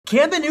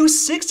Can the new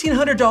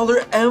 $1,600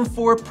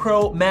 M4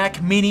 Pro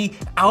Mac Mini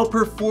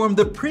outperform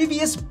the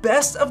previous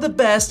best of the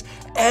best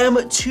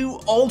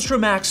M2 Ultra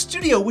Mac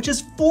Studio, which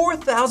is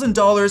 $4,000,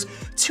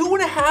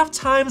 2.5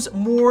 times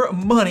more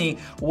money?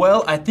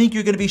 Well, I think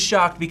you're gonna be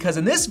shocked because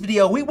in this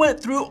video, we went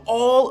through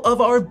all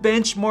of our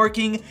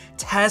benchmarking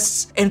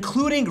tests,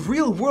 including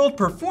real-world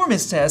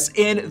performance tests,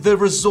 and the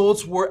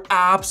results were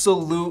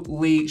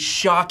absolutely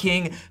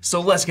shocking.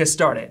 So let's get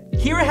started.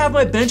 Here I have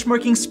my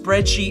benchmarking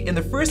spreadsheet, and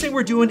the first thing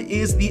we're doing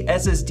is the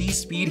SSD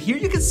speed. Here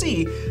you can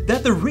see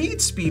that the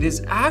read speed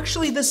is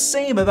actually the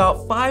same,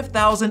 about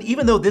 5,000,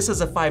 even though this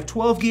is a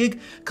 512 gig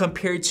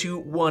compared to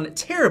 1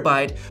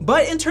 terabyte.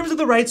 But in terms of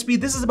the write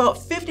speed, this is about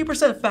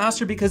 50%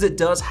 faster because it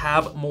does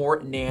have more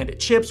NAND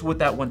chips with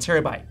that 1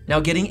 terabyte. Now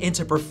getting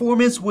into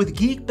performance with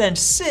Geekbench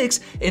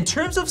 6, in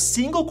terms of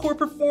single core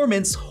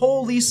performance,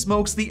 holy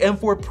smokes, the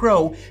M4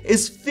 Pro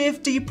is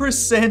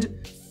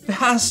 50%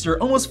 faster,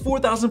 almost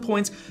 4,000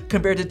 points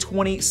compared to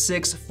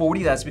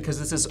 2640. That's because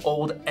this is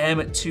old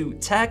M2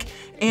 tech.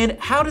 And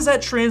how does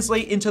that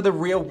translate into the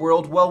real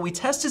world? Well, we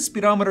tested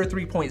Speedometer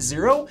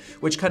 3.0,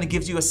 which kind of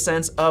gives you a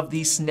sense of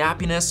the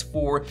snappiness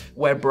for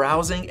web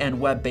browsing and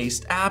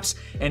web-based apps.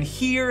 And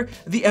here,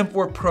 the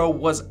M4 Pro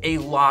was a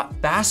lot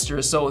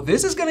faster. So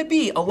this is gonna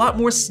be a lot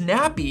more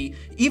snappy,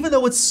 even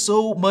though it's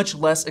so much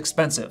less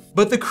expensive.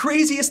 But the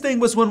craziest thing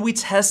was when we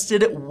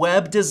tested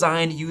web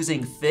design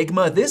using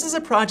Figma. This is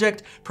a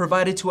project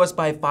provided to us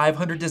by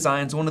 500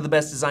 Designs, one of the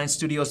best design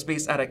studios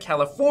based out of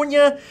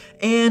California.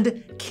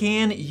 And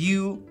can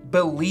you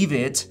believe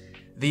it?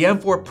 The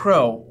M4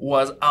 Pro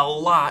was a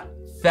lot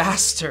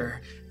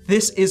faster.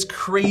 This is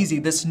crazy,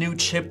 this new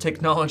chip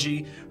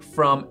technology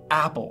from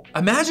Apple.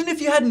 Imagine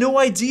if you had no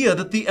idea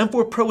that the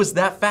M4 Pro is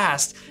that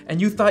fast and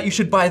you thought you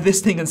should buy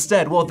this thing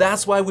instead. Well,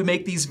 that's why we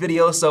make these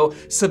videos, so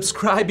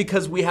subscribe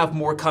because we have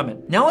more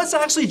coming. Now let's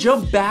actually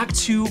jump back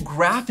to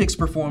graphics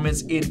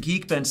performance in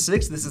Geekbench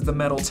 6. This is the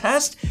metal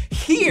test.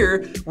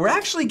 Here, we're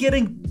actually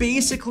getting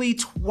basically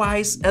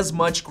twice as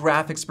much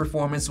graphics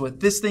performance with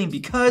this thing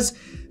because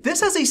this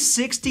has a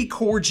 60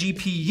 core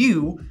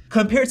GPU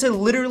compared to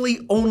literally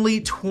only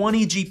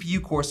 20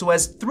 GPU cores. So it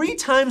has 3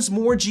 times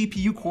more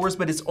GPU cores,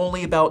 but it's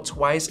only about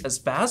twice as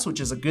fast, which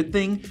is a good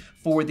thing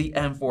for the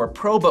M4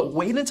 Pro. But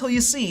wait until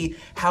you see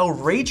how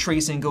ray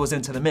tracing goes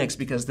into the mix,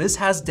 because this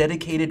has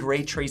dedicated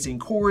ray tracing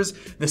cores.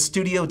 The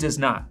Studio does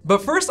not.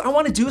 But first, I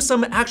want to do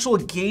some actual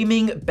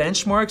gaming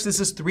benchmarks. This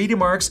is 3D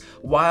Mark's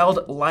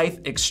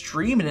Wildlife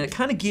Extreme, and it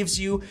kind of gives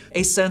you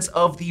a sense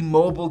of the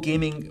mobile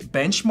gaming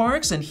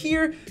benchmarks. And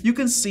here you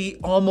can see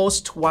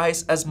almost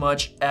twice as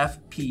much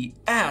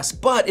FPS.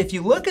 But if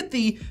you look at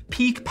the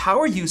peak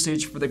power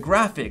usage for the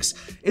graphics,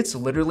 it's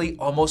literally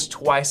almost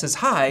twice as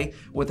high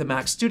with the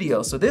Mac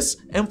Studio. So this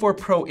M4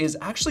 Pro is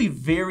actually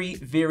very,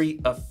 very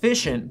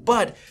efficient.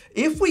 But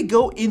if we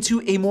go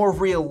into a more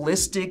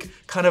realistic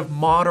kind of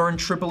modern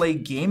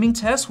AAA gaming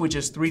test, which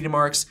is 3D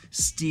Mark's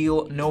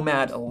Steel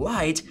Nomad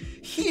Lite,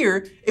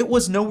 here it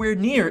was nowhere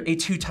near a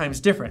 2 times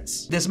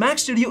difference. This Mac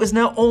Studio is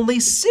now only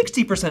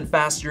 60%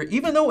 faster,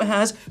 even though it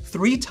has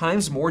 3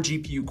 times more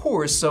GPU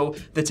cores. So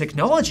the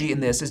technology in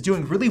this is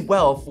doing really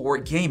well for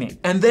gaming.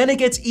 And then it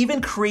gets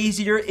even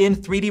crazier in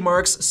 3D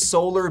Mark's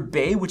Solar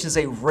Bay, which is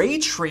a ray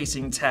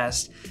tracing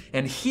test.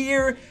 And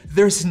here,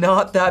 there's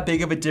not that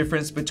big of a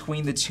difference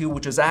between the two,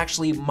 which is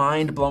actually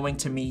mind-blowing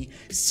to me,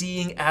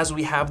 seeing as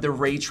we have the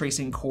ray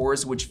tracing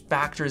cores, which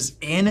factors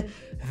in.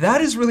 That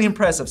is really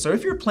impressive. So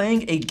if you're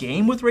playing a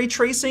game with ray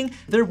tracing,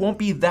 there won't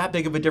be that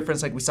big of a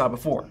difference like we saw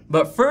before.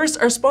 But first,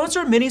 our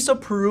sponsor Miniso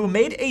Peru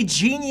made a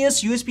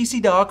genius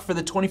USB-C dock for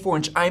the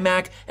 24-inch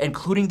iMac,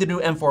 including the new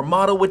M4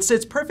 model, which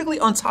sits perfectly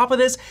on top of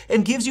this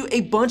and gives you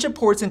a bunch of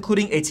ports,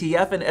 including a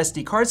TF and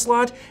SD card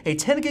slot, a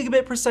 10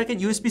 gigabit per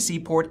second USB-C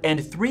port,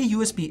 and 3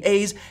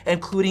 USB-As,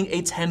 including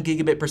a 10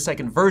 gigabit per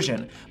second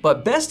version.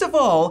 But best of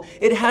all,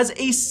 it has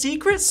a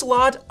secret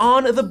slot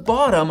on the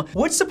bottom,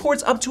 which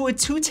supports up to a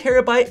 2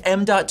 terabyte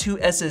M.2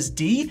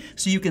 SSD,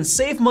 so you can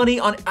save money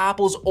on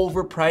Apple's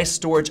overpriced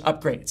storage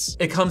upgrades.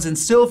 It comes in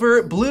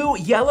silver, blue,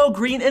 yellow,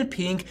 green, and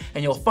pink,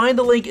 and you'll find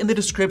the link in the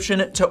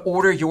description to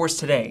order yours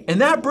today.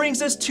 And that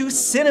brings us to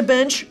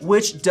Cinebench,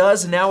 which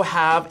does now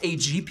have a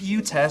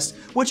GPU test,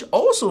 which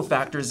also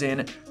factors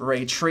in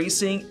ray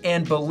tracing,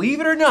 and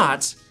believe it or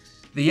not,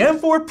 the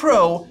M4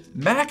 Pro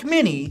Mac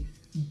Mini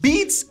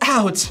beats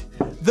out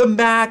the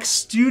Mac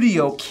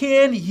Studio.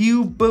 Can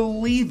you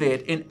believe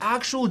it? In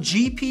actual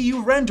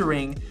GPU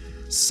rendering,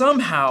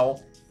 somehow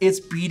it's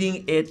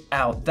beating it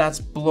out. That's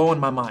blowing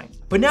my mind.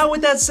 But now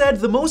with that said,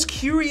 the most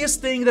curious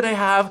thing that I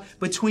have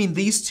between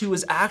these two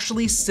is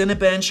actually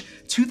Cinebench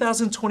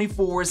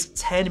 2024's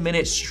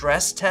 10-minute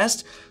stress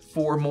test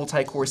for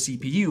multi-core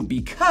CPU,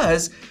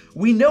 because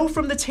we know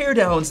from the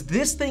teardowns,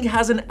 this thing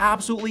has an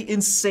absolutely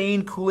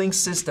insane cooling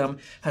system,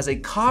 has a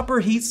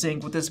copper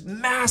heatsink with this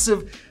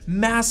massive,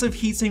 massive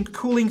heatsink,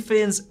 cooling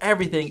fins,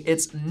 everything.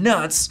 It's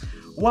nuts.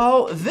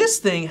 while this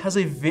thing has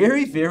a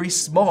very, very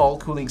small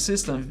cooling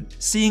system,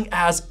 seeing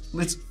as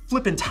it's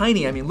flippin'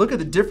 tiny. I mean, look at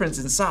the difference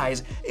in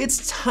size.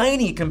 It's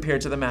tiny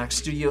compared to the Mac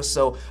Studio,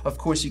 so of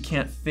course you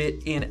can't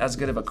fit in as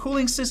good of a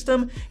cooling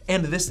system,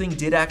 and this thing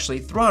did actually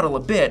throttle a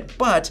bit,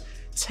 but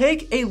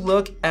take a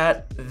look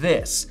at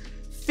this.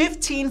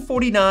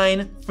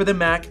 $1549 for the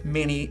Mac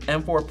Mini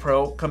M4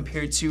 Pro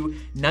compared to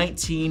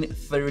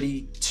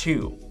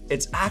 $1932.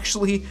 It's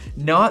actually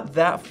not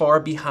that far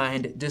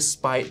behind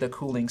despite the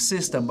cooling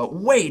system. But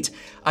wait,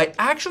 I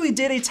actually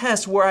did a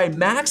test where I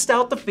maxed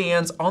out the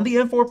fans on the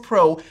M4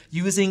 Pro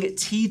using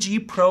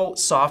TG Pro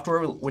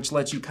software, which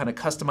lets you kind of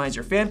customize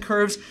your fan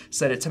curves,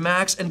 set it to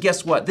max, and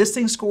guess what? This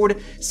thing scored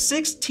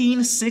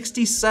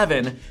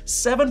 1667,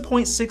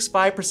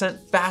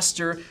 7.65%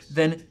 faster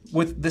than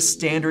with the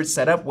standard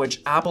setup,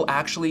 which Apple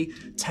actually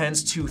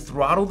tends to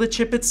throttle the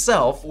chip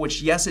itself,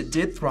 which yes, it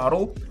did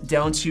throttle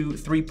down to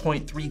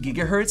 3.3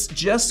 gigahertz,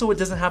 just so it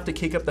doesn't have to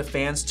kick up the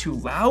fans too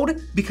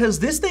loud, because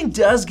this thing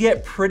does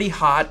get pretty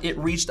hot. It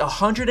reached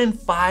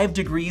 105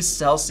 degrees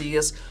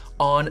Celsius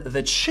on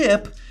the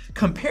chip,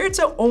 compared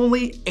to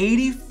only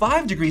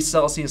 85 degrees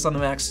Celsius on the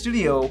Mac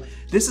Studio.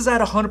 This is at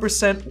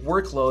 100%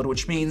 workload,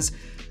 which means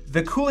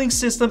the cooling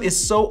system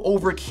is so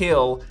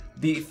overkill.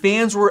 The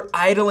fans were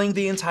idling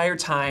the entire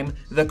time.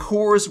 The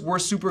cores were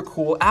super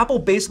cool. Apple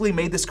basically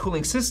made this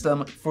cooling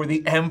system for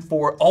the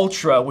M4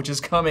 Ultra, which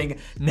is coming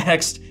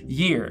next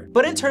year.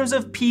 But in terms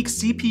of peak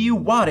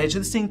CPU wattage,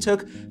 this thing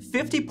took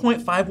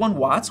 50.51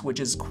 watts, which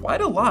is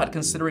quite a lot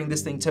considering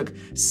this thing took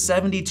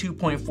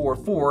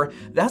 72.44.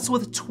 That's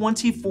with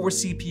 24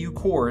 CPU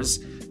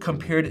cores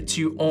compared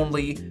to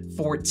only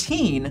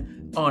 14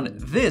 on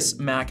this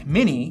Mac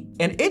Mini.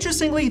 And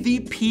interestingly, the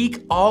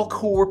peak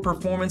all-core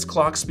performance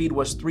clock speed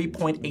was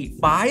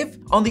 3.85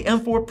 on the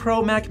M4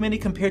 Pro Mac Mini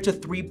compared to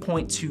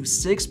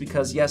 3.26,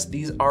 because yes,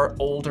 these are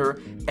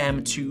older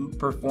M2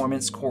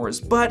 performance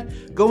cores.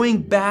 But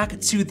going back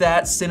to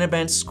that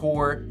Cinebench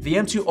score, the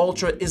M2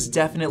 Ultra is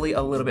definitely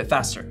a little bit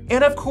faster.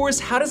 And of course,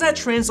 how does that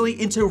translate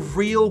into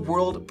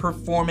real-world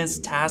performance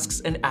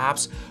tasks and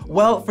apps?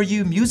 Well, for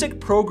you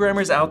music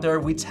programmers out there,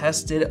 we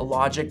tested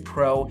Logic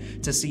Pro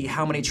to see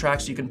how many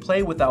tracks you can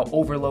play without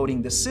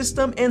overloading the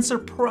system, and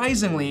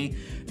surprisingly,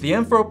 the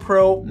M4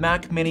 Pro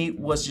Mac Mini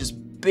was just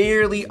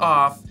barely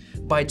off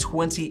by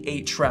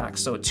 28 tracks.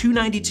 So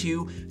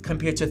 292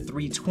 compared to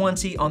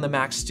 320 on the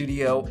Mac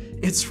Studio.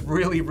 It's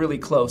really, really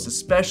close,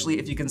 especially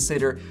if you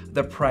consider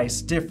the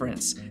price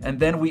difference. And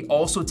then we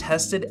also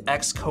tested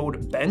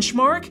Xcode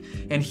Benchmark,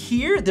 and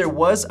here there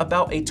was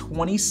about a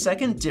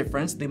 20-second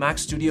difference. The Mac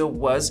Studio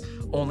was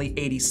only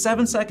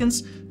 87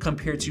 seconds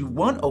compared to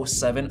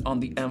 107 on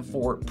the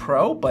M4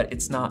 Pro, but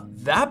it's not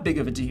that big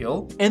of a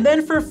deal. And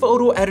then for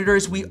photo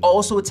editors, we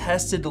also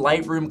tested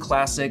Lightroom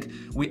Classic.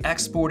 We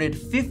exported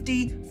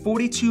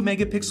 42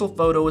 megapixel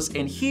photos,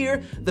 and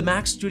here the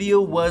Mac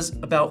Studio was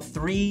about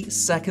 3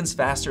 seconds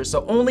faster,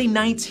 so only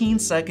 19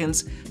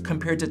 seconds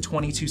compared to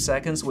 22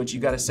 seconds, which you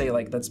gotta say,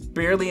 like, that's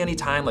barely any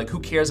time. Like, who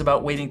cares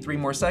about waiting 3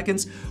 more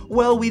seconds?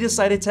 Well, we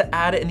decided to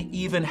add an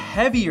even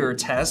heavier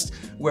test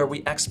where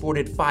we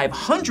exported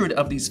 500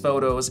 of these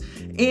photos,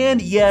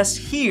 and yes,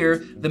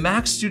 here the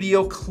Mac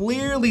Studio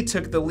clearly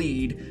took the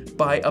lead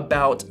by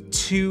about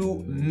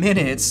 2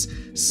 minutes.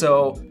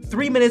 So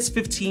 3 minutes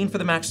 15 for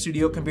the Mac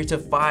Studio compared to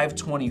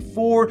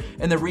 5:24,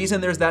 and the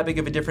reason there's that big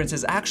of a difference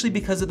is actually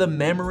because of the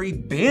memory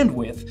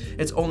bandwidth.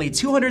 It's only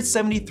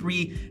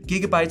 273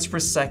 gigabytes per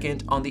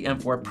second on the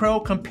M4 Pro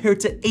compared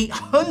to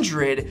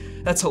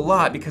 800. That's a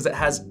lot because it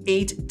has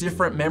 8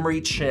 different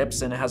memory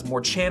chips and it has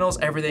more channels,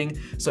 everything.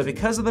 So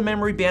because of the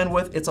memory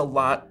bandwidth, it's a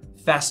lot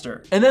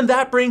faster. And then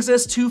that brings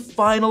us to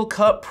Final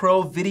Cut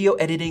Pro video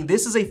editing.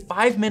 This is a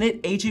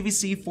 5-minute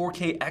HEVC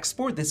 4K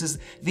export. This is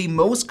the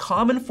most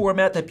common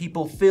format that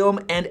people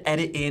film and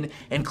edit in,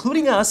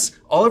 including us.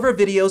 All of our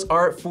videos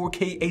are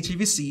 4K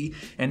HEVC,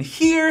 and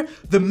here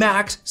the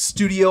Mac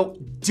Studio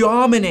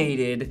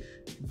dominated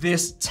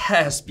this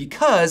test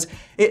because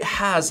it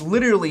has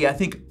literally, I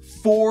think,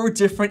 4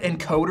 different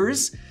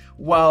encoders,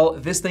 while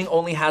this thing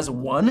only has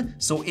 1,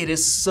 so it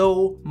is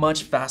so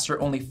much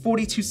faster, only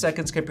 42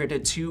 seconds compared to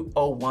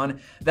 201.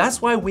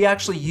 That's why we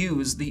actually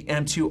use the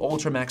M2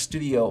 Ultra Mac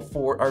Studio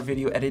for our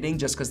video editing,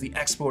 just because the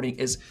exporting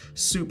is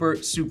super,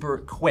 super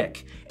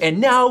quick. And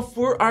now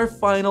for our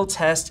final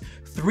test,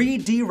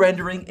 3D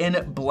rendering in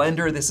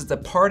Blender. This is the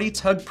Party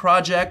Tug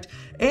project,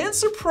 and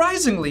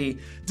surprisingly,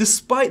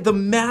 despite the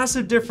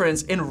massive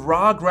difference in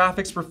raw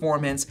graphics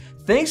performance,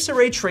 thanks to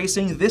ray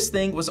tracing, this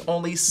thing was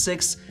only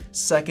 6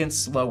 seconds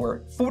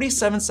slower,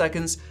 47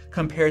 seconds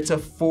compared to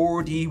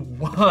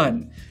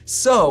 41.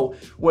 So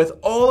with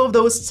all of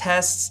those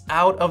tests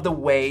out of the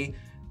way,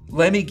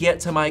 let me get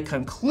to my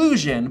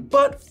conclusion.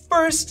 But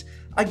first,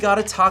 I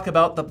gotta talk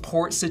about the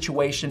port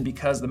situation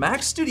because the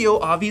Mac Studio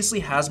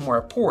obviously has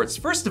more ports.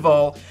 First of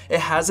all, it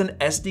has an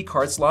SD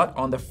card slot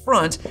on the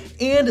front,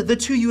 and the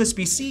 2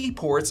 USB-C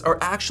ports are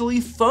actually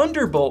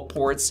Thunderbolt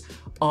ports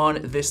on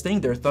this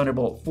thing. They're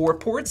Thunderbolt 4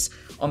 ports.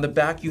 On the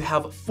back, you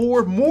have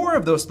 4 more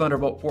of those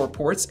Thunderbolt 4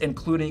 ports,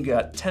 including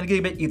 10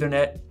 gigabit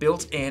Ethernet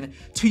built in,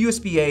 2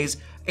 USB-As,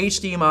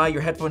 HDMI,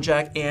 your headphone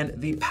jack, and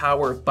the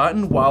power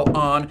button. While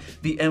on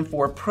the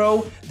M4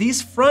 Pro,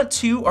 these front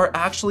 2 are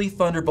actually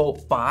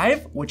Thunderbolt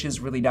 5, which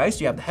is really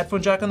nice. You have the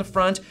headphone jack on the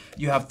front,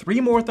 you have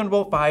 3 more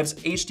Thunderbolt 5s,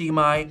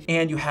 HDMI,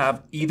 and you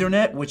have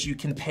Ethernet, which you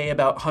can pay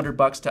about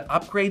 $100 to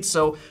upgrade.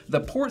 So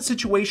the port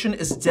situation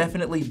is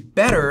definitely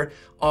better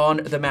on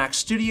the Mac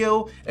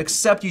Studio,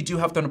 except you do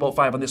have Thunderbolt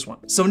 5 on this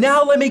one. So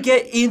now let me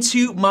get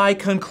into my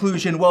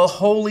conclusion. Well,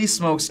 holy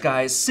smokes,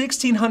 guys,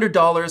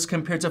 $1,600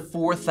 compared to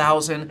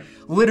 $4,000.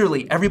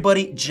 Literally,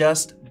 everybody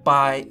just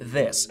buy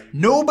this.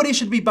 Nobody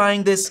should be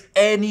buying this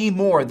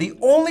anymore. The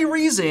only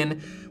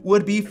reason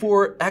would be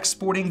for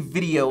exporting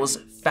videos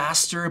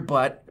faster,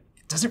 but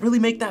it doesn't really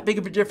make that big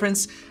of a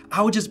difference.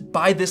 I would just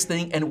buy this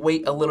thing and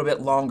wait a little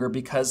bit longer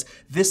because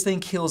this thing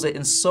kills it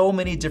in so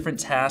many different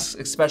tasks,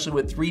 especially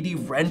with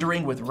 3D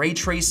rendering, with ray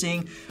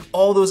tracing,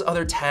 all those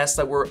other tasks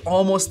that were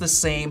almost the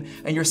same,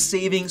 and you're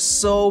saving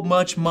so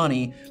much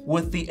money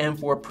with the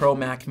M4 Pro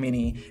Mac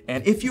Mini.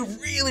 And if you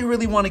really,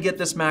 really want to get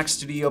this Mac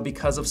Studio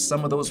because of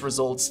some of those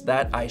results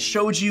that I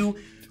showed you,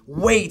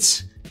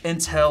 wait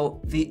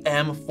until the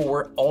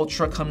M4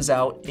 Ultra comes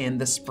out in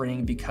the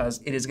spring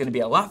because it is gonna be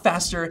a lot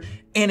faster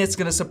and it's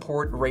gonna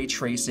support ray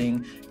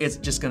tracing. It's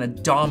just gonna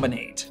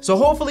dominate. So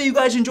hopefully you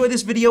guys enjoyed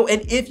this video,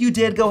 and if you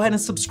did, go ahead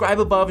and subscribe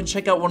above and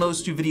check out one of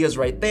those 2 videos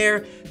right there.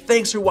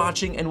 Thanks for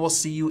watching, and we'll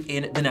see you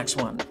in the next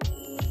one.